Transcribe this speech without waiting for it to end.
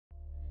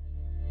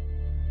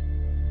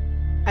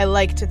I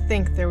like to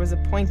think there was a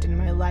point in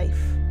my life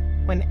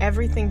when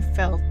everything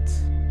felt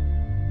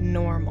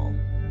normal.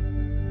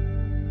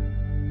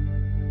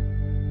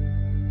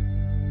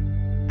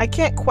 I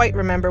can't quite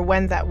remember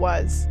when that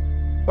was,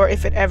 or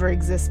if it ever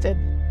existed.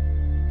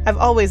 I've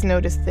always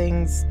noticed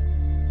things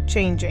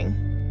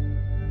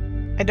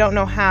changing. I don't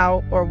know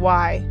how or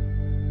why,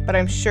 but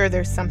I'm sure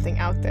there's something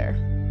out there.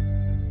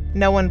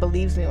 No one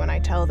believes me when I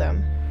tell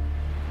them.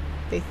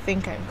 They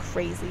think I'm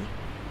crazy.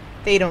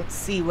 They don't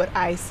see what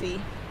I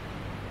see.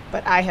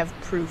 But I have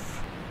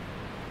proof.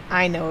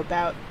 I know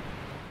about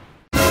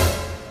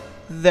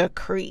the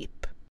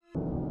creep.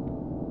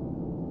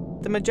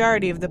 The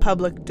majority of the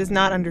public does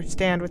not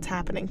understand what's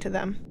happening to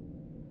them.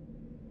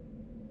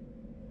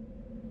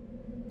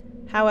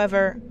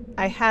 However,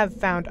 I have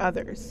found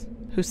others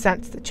who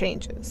sense the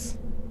changes.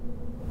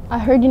 I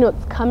heard you know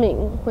it's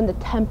coming when the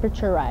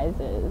temperature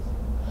rises.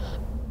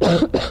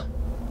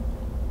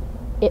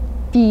 It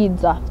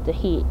feeds off the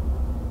heat.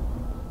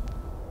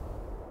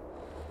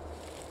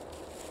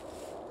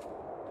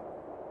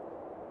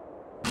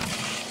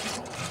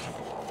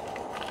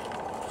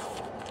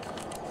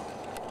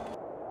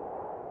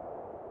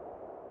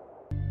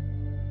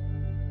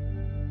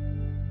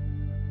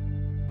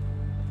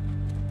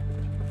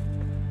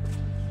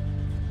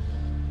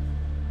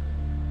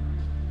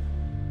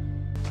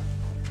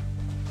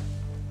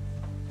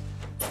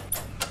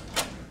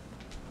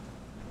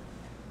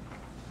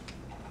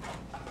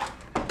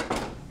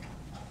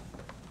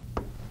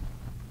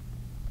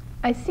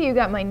 I see you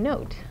got my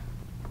note.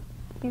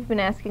 You've been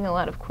asking a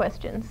lot of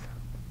questions.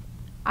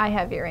 I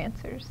have your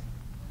answers.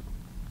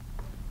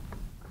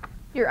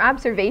 Your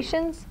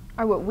observations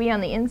are what we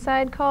on the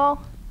inside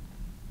call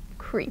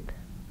creep.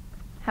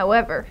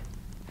 However,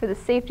 for the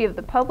safety of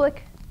the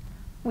public,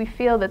 we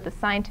feel that the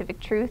scientific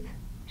truth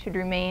should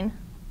remain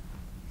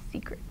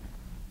secret.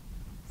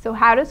 So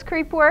how does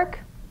creep work?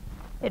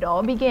 It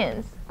all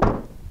begins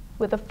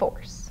with a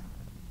force.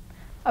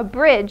 A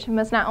bridge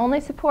must not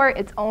only support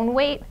its own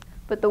weight,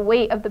 but the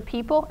weight of the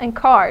people and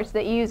cars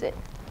that use it.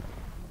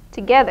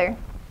 Together,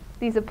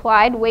 these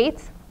applied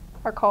weights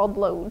are called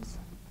loads.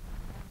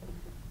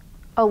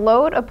 A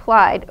load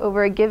applied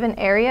over a given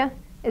area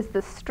is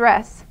the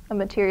stress a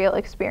material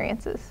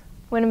experiences.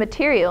 When a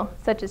material,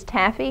 such as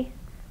taffy,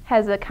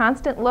 has a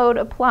constant load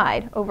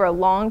applied over a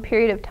long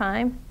period of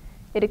time,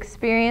 it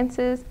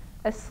experiences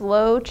a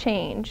slow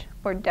change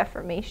or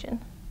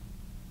deformation.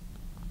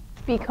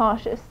 Be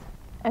cautious.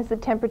 As the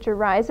temperature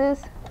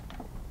rises,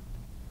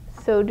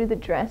 so do the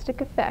drastic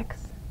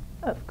effects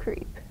of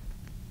creep.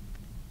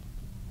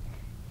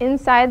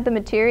 Inside the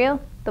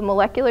material, the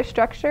molecular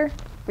structure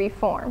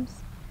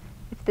reforms.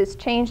 If this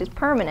change is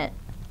permanent,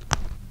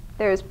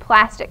 there is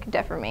plastic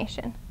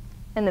deformation,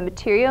 and the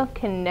material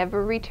can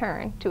never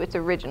return to its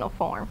original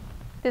form.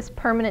 This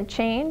permanent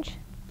change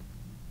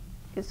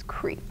is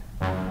creep.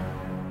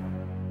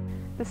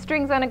 The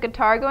strings on a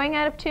guitar going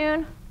out of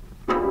tune?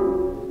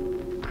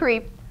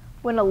 Creep.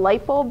 When a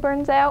light bulb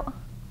burns out?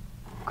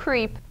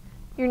 Creep.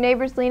 Your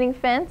neighbor's leaning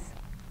fence?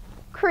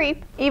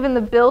 Creep. Even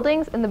the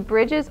buildings and the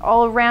bridges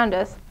all around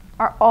us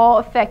are all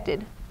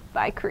affected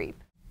by creep.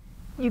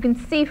 You can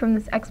see from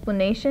this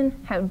explanation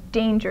how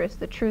dangerous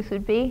the truth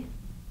would be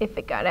if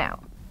it got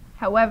out.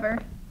 However,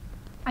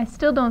 I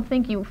still don't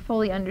think you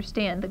fully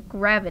understand the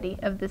gravity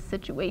of this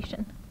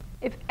situation.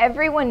 If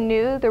everyone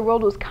knew their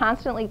world was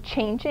constantly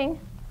changing,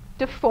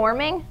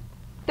 deforming,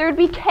 there would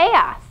be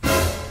chaos.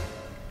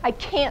 I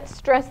can't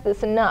stress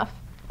this enough.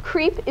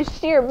 Creep is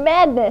sheer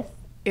madness.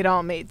 It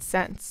all made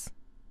sense.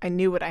 I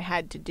knew what I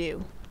had to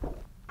do.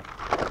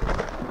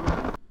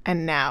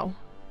 And now,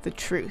 the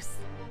truth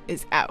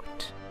is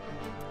out.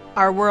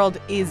 Our world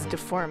is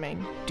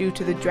deforming due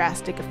to the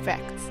drastic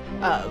effects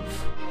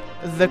of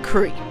the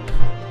creep.